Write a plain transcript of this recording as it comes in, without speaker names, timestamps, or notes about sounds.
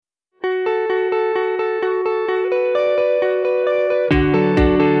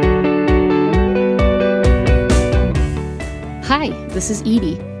this is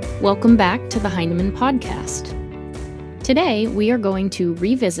Edie. Welcome back to the Heinemann Podcast. Today, we are going to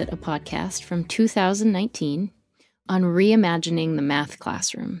revisit a podcast from 2019 on reimagining the math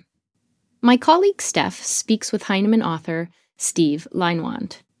classroom. My colleague Steph speaks with Heinemann author Steve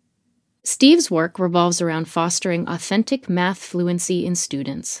Leinwand. Steve's work revolves around fostering authentic math fluency in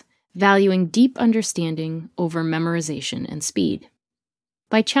students, valuing deep understanding over memorization and speed.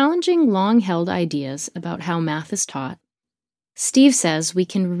 By challenging long-held ideas about how math is taught, Steve says we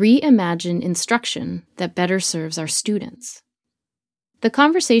can reimagine instruction that better serves our students. The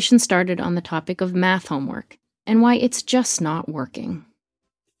conversation started on the topic of math homework and why it's just not working.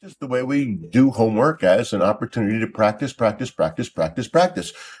 Just the way we do homework as an opportunity to practice.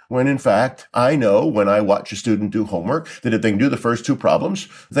 When in fact, I know when I watch a student do homework that if they can do the first two problems,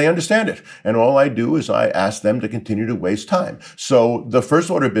 they understand it. And all I do is I ask them to continue to waste time. So the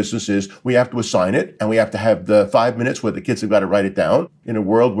first order of business is we have to assign it and we have to have the 5 minutes where the kids have got to write it down. In a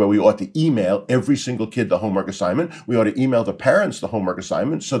world where we ought to email every single kid the homework assignment, we ought to email the parents the homework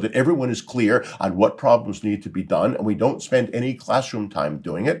assignment so that everyone is clear on what problems need to be done and we don't spend any classroom time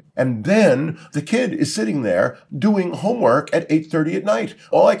doing it. And then the kid is sitting there doing homework at 8:30 at night.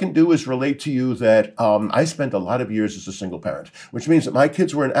 All I can do is relate to you that I spent a lot of years as a single parent, which means that my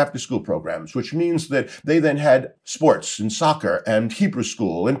kids were in after-school programs, which means that they then had sports and soccer and Hebrew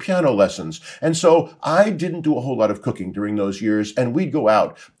school and piano lessons. And so I didn't do a whole lot of cooking during those years, and we'd go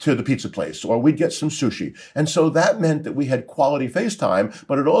out to the pizza place or we'd get some sushi. And so that meant that we had quality FaceTime,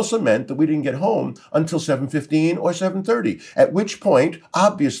 but it also meant that we didn't get home until 7:15 or 7:30, at which point,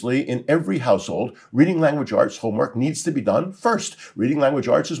 obviously, in every household, reading language arts homework needs to be done first. Reading language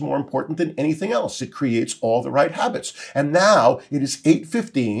arts is more important than anything else. It creates all the right habits. And now it is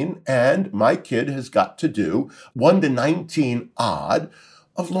 8:15 and my kid has got to do 1 to 19 odd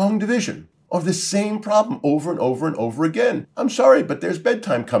of long division of the same problem over and over and over again. I'm sorry, but there's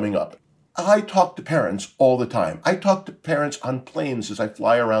bedtime coming up. I talk to parents all the time. I talk to parents on planes as I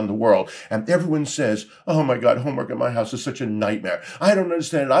fly around the world, and everyone says, oh my God, homework at my house is such a nightmare. I don't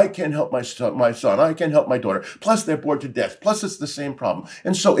understand it. I can't help my son. I can't help my daughter. Plus, they're bored to death. Plus, it's the same problem.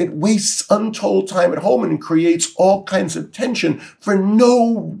 And so it wastes untold time at home and creates all kinds of tension for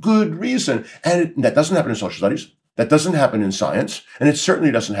no good reason. And that doesn't happen in social studies. That doesn't happen in science, and it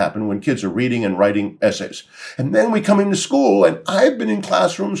certainly doesn't happen when kids are reading and writing essays. And then we come into school, and I've been in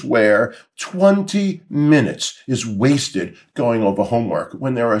classrooms where 20 minutes is wasted going over homework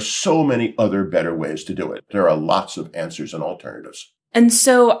when there are so many other better ways to do it. There are lots of answers and alternatives. And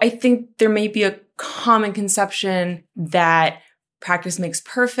so I think there may be a common conception that practice makes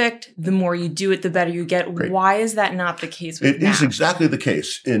perfect. The more you do it, the better you get. Great. Why is that not the case with math? It is exactly the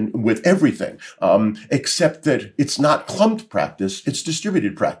case with everything, except that it's not clumped practice, it's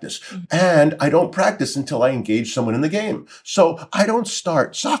distributed practice. Mm-hmm. And I don't practice until I engage someone in the game. So I don't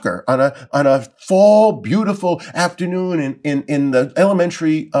start soccer on a fall, beautiful afternoon in the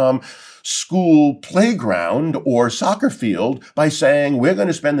elementary school playground or soccer field by saying, we're going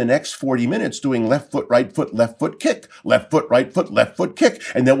to spend the next 40 minutes doing left foot, right foot, left foot, kick, left foot, right foot, left foot, kick.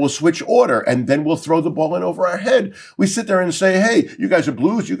 And then we'll switch order and then we'll throw the ball in over our head. We sit there and say, hey, you guys are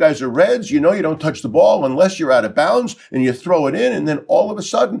blues, you guys are reds. You know, you don't touch the ball unless you're out of bounds and you throw it in. And then all of a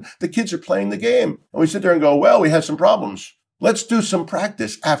sudden the kids are playing the game. And we sit there and go, well, we had some problems. Let's do some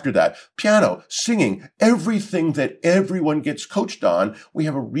practice after that. Piano, singing, everything that everyone gets coached on, we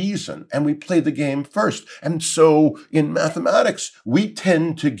have a reason and we play the game first. And so in mathematics, we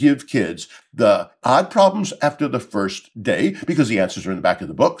tend to give kids the odd problems after the first day because the answers are in the back of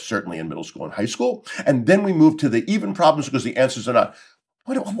the book, certainly in middle school and high school. And then we move to the even problems because the answers are not.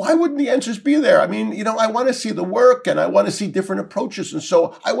 Why wouldn't the answers be there? I mean, I want to see the work and I want to see different approaches. And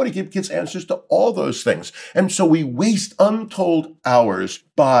so I want to give kids answers to all those things. And so we waste untold hours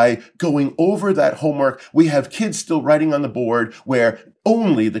by going over that homework. We have kids still writing on the board where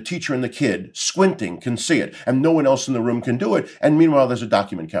only the teacher and the kid squinting can see it and no one else in the room can do it. And meanwhile, there's a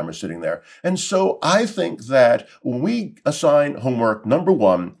document camera sitting there. And so I think that when we assign homework, number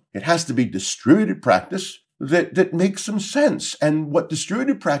one, it has to be distributed practice that makes some sense. And what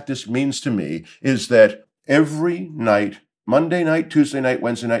distributed practice means to me is that every night, Monday night, Tuesday night,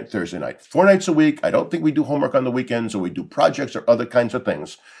 Wednesday night, Thursday night, 4 nights a week, I don't think we do homework on the weekends or we do projects or other kinds of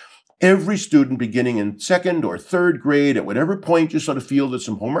things. Every student beginning in second or third grade, at whatever point you sort of feel that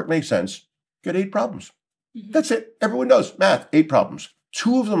some homework makes sense, get 8 problems. Mm-hmm. That's it. Everyone knows math, 8 problems.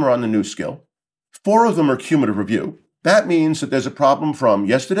 2 of them are on the new skill. 4 of them are cumulative review. That means that there's a problem from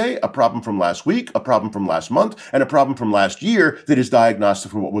yesterday, a problem from last week, a problem from last month, and a problem from last year that is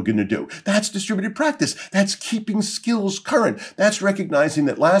diagnostic for what we're going to do. That's distributed practice. That's keeping skills current. That's recognizing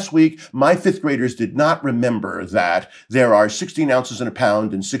that last week, my fifth graders did not remember that there are 16 ounces in a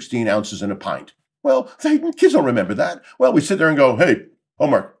pound and 16 ounces in a pint. Well, kids don't remember that. Well, we sit there and go, hey,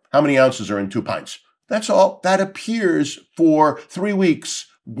 homework, how many ounces are in 2 pints? That's all. That appears for 3 weeks,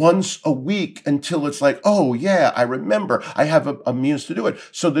 once a week, until it's like, oh yeah, I remember. I have a means to do it.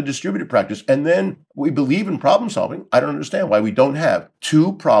 So the distributed practice. And then we believe in problem solving. I don't understand why we don't have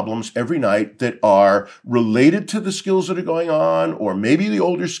 2 problems every night that are related to the skills that are going on, or maybe the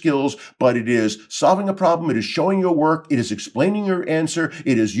older skills, but it is solving a problem. It is showing your work. It is explaining your answer.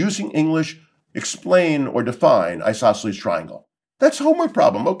 It is using English. Explain or define isosceles triangle. That's a homework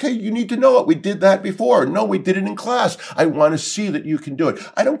problem. Okay, you need to know it. We did that before. No, we did it in class. I want to see that you can do it.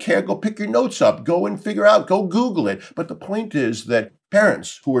 I don't care. Go pick your notes up. Go and figure out. Go Google it. But the point is that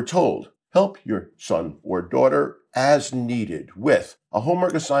parents who are told, help your son or daughter as needed with a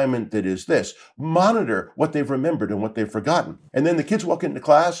homework assignment that is this, monitor what they've remembered and what they've forgotten. And then the kids walk into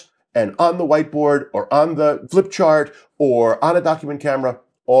class and on the whiteboard or on the flip chart or on a document camera,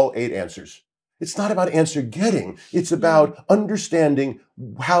 all 8 answers. It's not about answer getting. It's about understanding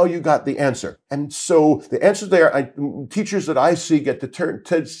how you got the answer. And so the answer there, teachers that I see get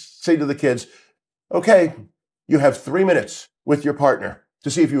to say to the kids, okay, you have 3 minutes with your partner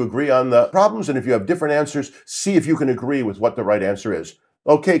to see if you agree on the problems. And if you have different answers, see if you can agree with what the right answer is.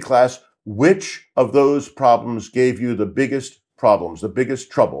 Okay, class, which of those problems gave you the biggest problems, the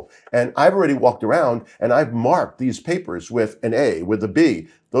biggest trouble? And I've already walked around and I've marked these papers with an A, with a B.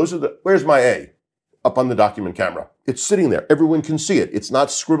 Where's my A? Up on the document camera. It's sitting there. Everyone can see it. It's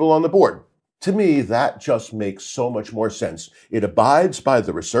not scribble on the board. To me, that just makes so much more sense. It abides by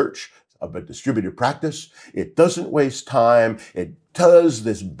the research of a distributed practice. It doesn't waste time. It does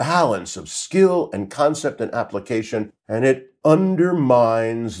this balance of skill and concept and application, and it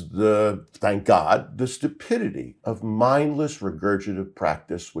undermines thank God, the stupidity of mindless regurgitative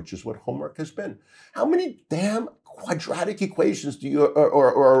practice, which is what homework has been. How many damn quadratic equations do you,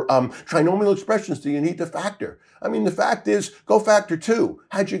 or trinomial expressions do you need to factor? I mean, the fact is, go factor 2.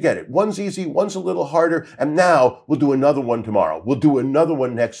 How'd you get it? One's easy, one's a little harder, and now we'll do another one tomorrow. We'll do another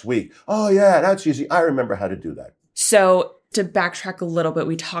one next week. Oh yeah, that's easy. I remember how to do that. So to backtrack a little bit,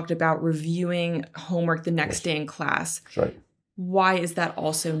 we talked about reviewing homework the next day in class. That's right. Why is that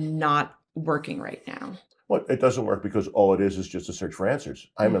also not working right now? Well, it doesn't work because all it is just a search for answers.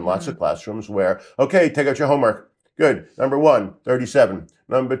 I'm in lots of classrooms where, okay, take out your homework. Good. Number 1, 37.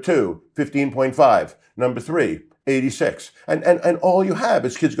 Number 2, 15.5. Number 3, 86. And all you have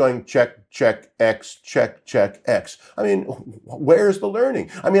is kids going check, check, X, check, check, X. I mean, where's the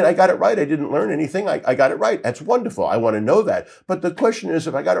learning? I mean, I got it right. I didn't learn anything. I got it right. That's wonderful. I want to know that. But the question is,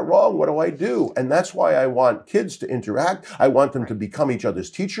 if I got it wrong, what do I do? And that's why I want kids to interact. I want them to become each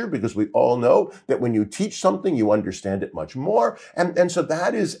other's teacher, because we all know that when you teach something, you understand it much more. And so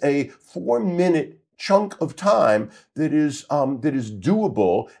that is a 4-minute chunk of time that is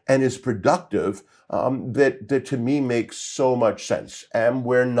doable and is productive, that to me makes so much sense. And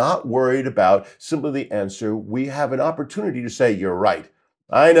we're not worried about simply the answer. We have an opportunity to say, you're right.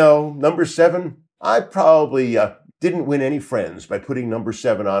 I know, number 7, I probably didn't win any friends by putting number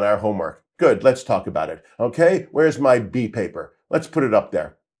 7 on our homework. Good, let's talk about it. Okay, where's my B paper? Let's put it up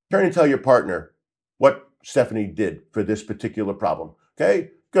there. Turn and tell your partner what Stephanie did for this particular problem. Okay?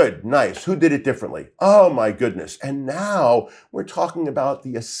 Good, nice. Who did it differently? Oh my goodness. And now we're talking about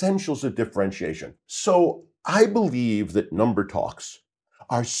the essentials of differentiation. So I believe that number talks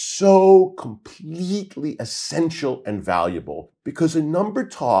are so completely essential and valuable because a number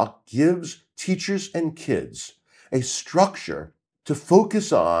talk gives teachers and kids a structure to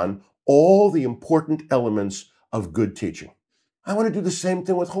focus on all the important elements of good teaching. I want to do the same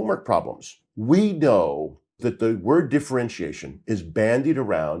thing with homework problems. We know that the word differentiation is bandied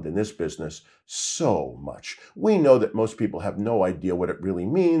around in this business so much. We know that most people have no idea what it really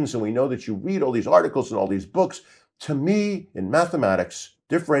means, and we know that you read all these articles and all these books. To me, in mathematics,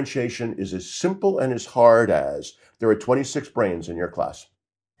 differentiation is as simple and as hard as there are 26 brains in your class.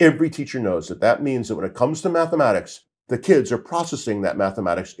 Every teacher knows that that means that when it comes to mathematics, the kids are processing that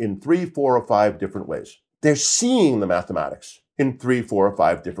mathematics in 3, 4, or 5 different ways. They're seeing the mathematics in 3, 4, or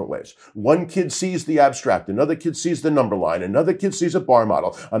 5 different ways. One kid sees the abstract, another kid sees the number line, another kid sees a bar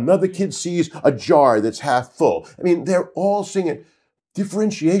model, another kid sees a jar that's half full. I mean, they're all seeing it.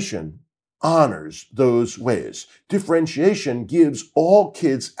 Differentiation honors those ways. Differentiation gives all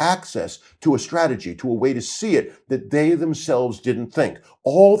kids access to a strategy, to a way to see it that they themselves didn't think.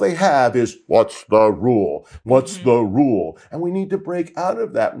 All they have is, what's the rule? What's the rule? And we need to break out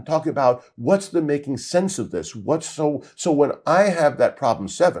of that and talk about what's the making sense of this. So when I have that problem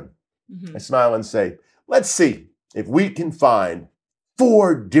 7, I smile and say, let's see if we can find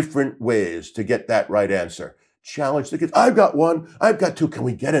 4 different ways to get that right answer. Challenge the kids. I've got 1. I've got 2. Can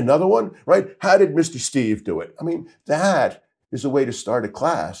we get another one? Right? How did Mr. Steve do it? I mean, that is a way to start a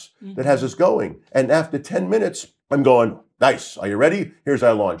class that has us going. And after 10 minutes, I'm going, nice. Are you ready? Here's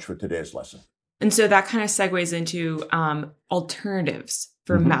our launch for today's lesson. And so that kind of segues into alternatives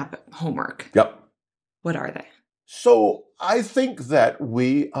for math homework. Yep. What are they? So I think that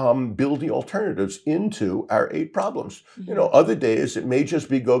we build the alternatives into our 8 problems. Other days it may just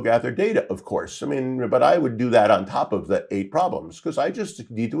be go gather data, of course. I mean, but I would do that on top of the 8 problems because I just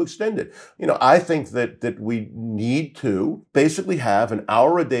need to extend it. I think that we need to basically have an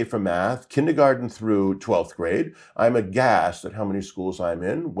hour a day for math, kindergarten through 12th grade. I'm aghast at how many schools I'm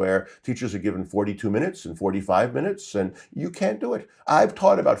in where teachers are given 42 minutes and 45 minutes, and you can't do it. I've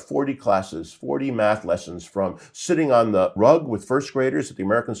taught about 40 classes, 40 math lessons, from sitting on the rug with first graders at the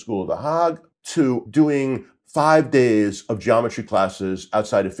American School of the Hague to doing 5 days of geometry classes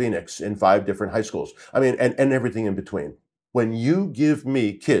outside of Phoenix in 5 different high schools. I mean, and everything in between. When you give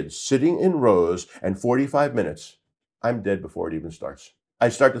me kids sitting in rows and 45 minutes, I'm dead before it even starts. I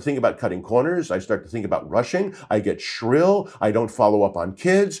start to think about cutting corners. I start to think about rushing. I get shrill. I don't follow up on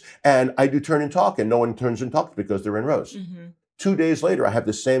kids. And I do turn and talk, and no one turns and talks because they're in rows. 2 days later, I have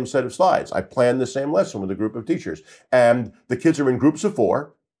the same set of slides. I plan the same lesson with a group of teachers. And the kids are in groups of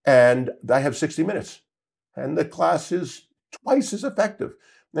 4, and I have 60 minutes. And the class is twice as effective.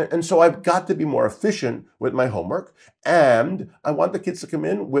 And so I've got to be more efficient with my homework. And I want the kids to come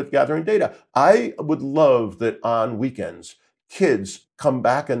in with gathering data. I would love that on weekends, kids come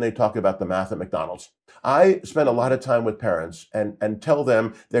back and they talk about the math at McDonald's. I spend a lot of time with parents and tell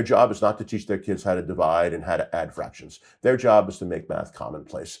them their job is not to teach their kids how to divide and how to add fractions. Their job is to make math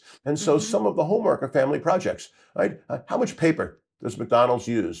commonplace. And so some of the homework are family projects, right? How much paper does McDonald's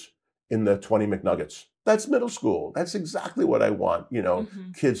use in the 20 McNuggets? That's middle school. That's exactly what I want,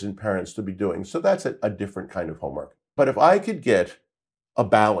 kids and parents to be doing. So that's a different kind of homework. But if I could get a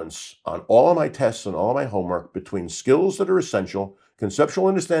balance on all of my tests and all of my homework between skills that are essential, conceptual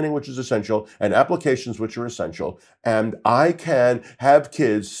understanding, which is essential, and applications, which are essential. And I can have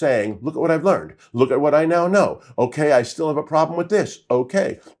kids saying, look at what I've learned. Look at what I now know. Okay, I still have a problem with this.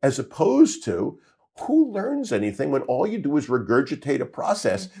 Okay. As opposed to, who learns anything when all you do is regurgitate a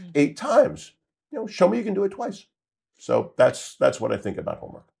process 8 times? Show me you can do it twice. So that's what I think about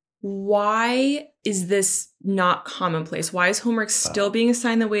homework. Why is this not commonplace? Why is homework still being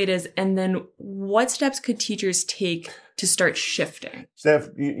assigned the way it is? And then what steps could teachers take to start shifting? Steph,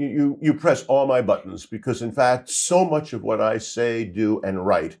 you press all my buttons because, in fact, so much of what I say, do, and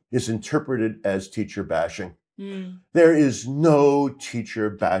write is interpreted as teacher bashing. There is no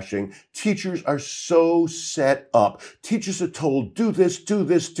teacher bashing. Teachers are so set up. Teachers are told, do this, do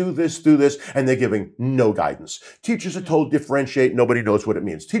this, do this, do this, and they're giving no guidance. Teachers are told differentiate. Nobody knows what it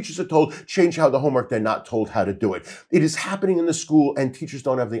means. Teachers are told change how the homework. They're not told how to do it. It is happening in the school, and teachers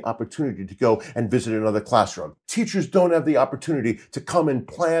don't have the opportunity to go and visit another classroom. Teachers don't have the opportunity to come and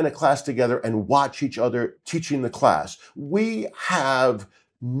plan a class together and watch each other teaching the class. We have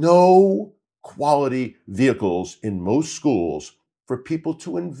no quality vehicles in most schools for people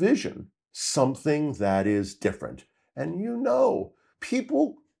to envision something that is different. And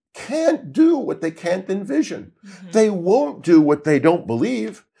people can't do what they can't envision. They won't do what they don't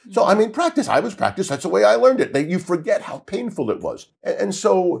believe. So, practice. I was practiced. That's the way I learned it. You forget how painful it was. And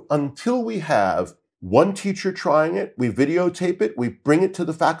so until we have one teacher trying it, we videotape it, we bring it to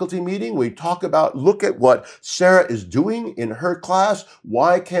the faculty meeting, we talk about, look at what Sarah is doing in her class.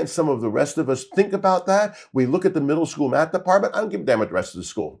 Why can't some of the rest of us think about that? We look at the middle school math department. I don't give a damn what the rest of the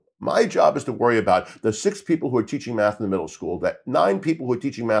school. My job is to worry about the 6 people who are teaching math in the middle school, the 9 people who are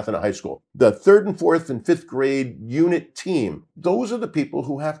teaching math in a high school, the 3rd and 4th and 5th grade unit team. Those are the people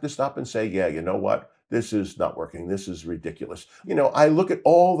who have to stop and say, yeah, you know what? This is not working. This is ridiculous. I look at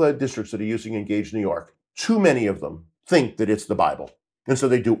all the districts that are using Engage New York. Too many of them think that it's the Bible. And so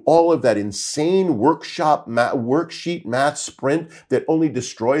they do all of that insane worksheet math sprint that only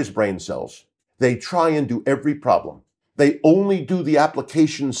destroys brain cells. They try and do every problem. They only do the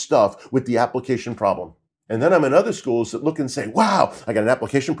application stuff with the application problem. And then I'm in other schools that look and say, wow, I got an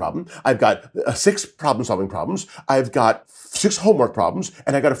application problem. I've got 6 problem-solving problems. I've got 6 homework problems,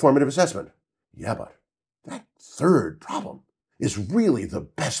 and I got a formative assessment. Yeah, but that 3rd problem is really the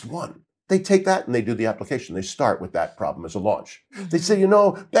best one. they take that and they do the application. They start with that problem as a launch. They say,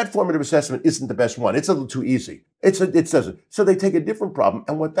 that formative assessment isn't the best one. It's a little too easy. It doesn't. So they take a different problem.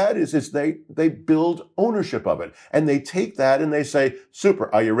 And what that is they build ownership of it. And they take that and they say,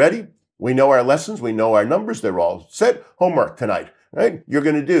 super, are you ready? We know our lessons. We know our numbers. They're all set. Homework tonight, right? You're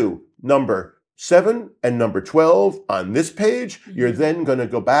going to do number 7 and number 12 on this page. You're then going to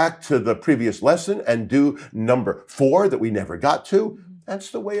go back to the previous lesson and do number 4 that we never got to.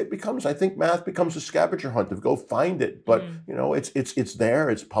 That's the way it becomes. I think math becomes a scavenger hunt of go find it. But, it's there,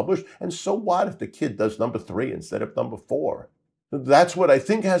 it's published. And so what if the kid does number 3 instead of number 4? That's what I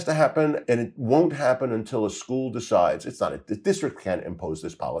think has to happen, and it won't happen until a school decides. The district can't impose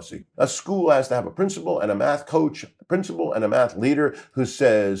this policy. A school has to have a principal and a math coach, a principal and a math leader who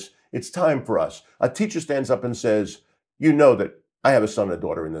says, it's time for us. A teacher stands up and says, that I have a son and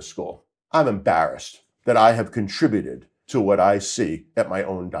daughter in this school. I'm embarrassed that I have contributed to what I see at my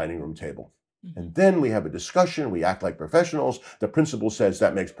own dining room table. And then we have a discussion. We act like professionals. The principal says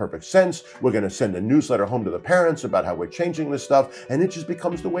that makes perfect sense. We're going to send a newsletter home to the parents about how we're changing this stuff. And it just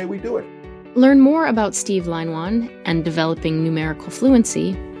becomes the way we do it. Learn more about Steve Leinwand and developing numerical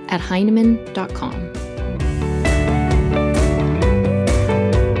fluency at Heinemann.com.